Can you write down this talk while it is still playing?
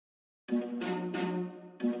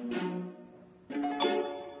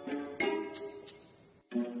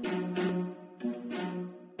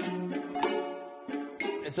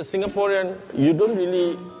As a Singaporean, we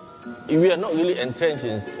are not really entrenched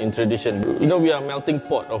in tradition. You know, we are a melting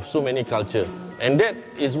pot of so many culture. And that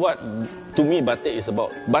is what, to me, Batik is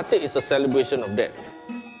about. Batik is a celebration of that.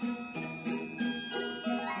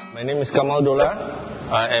 My name is Kamal Dollah.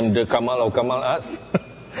 I am the Kamal of Kamal Arts.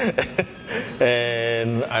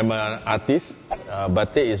 And I'm an artist.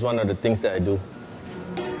 Batik is one of the things that I do.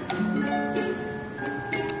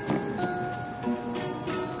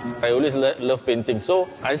 I always love painting. So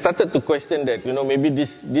I started to question that, you know, maybe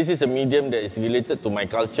this is a medium that is related to my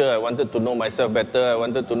culture. I wanted to know myself better. I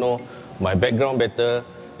wanted to know my background better.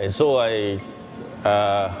 And so I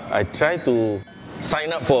tried to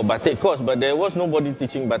sign up for a Batik course, but there was nobody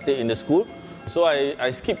teaching Batik in the school. So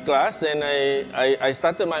I skipped class and I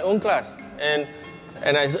started my own class. And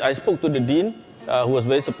I spoke to the dean, who was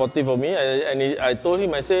very supportive of me. I told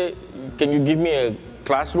him, I said, can you give me a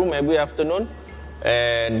classroom every afternoon?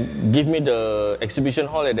 And give me the exhibition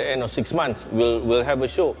hall at the end of 6 months. We'll have a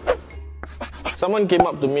show. Someone came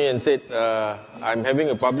up to me and said, I'm having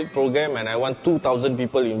a public program and I want 2,000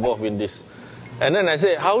 people involved in this. And then I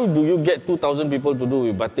said, how do you get 2,000 people to do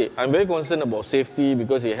with Batik? I'm very concerned about safety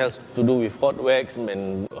because it has to do with hot wax.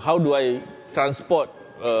 And how do I transport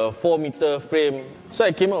a 4-meter frame? So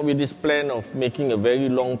I came up with this plan of making a very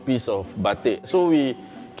long piece of Batik. So we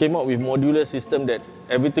came up with modular system that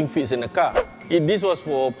everything fits in a car. This was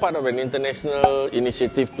for part of an international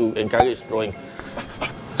initiative to encourage drawing.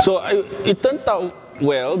 So it turned out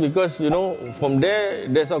well because, you know, from there,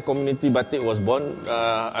 that's how Community Batik was born.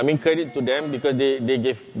 I mean, credit to them because they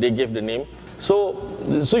gave the name. So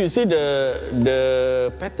you see,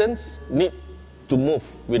 the patterns need to move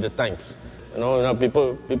with the times. You know,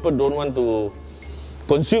 people don't want to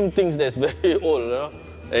consume things that's very old. You know?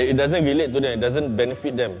 It doesn't relate to them. It doesn't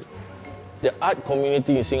benefit them. The art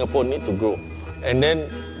community in Singapore need to grow. And then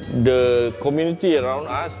the community around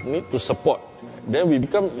us need to support. Then we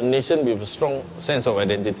become a nation with a strong sense of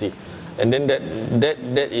identity. And then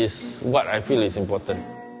that is what I feel is important.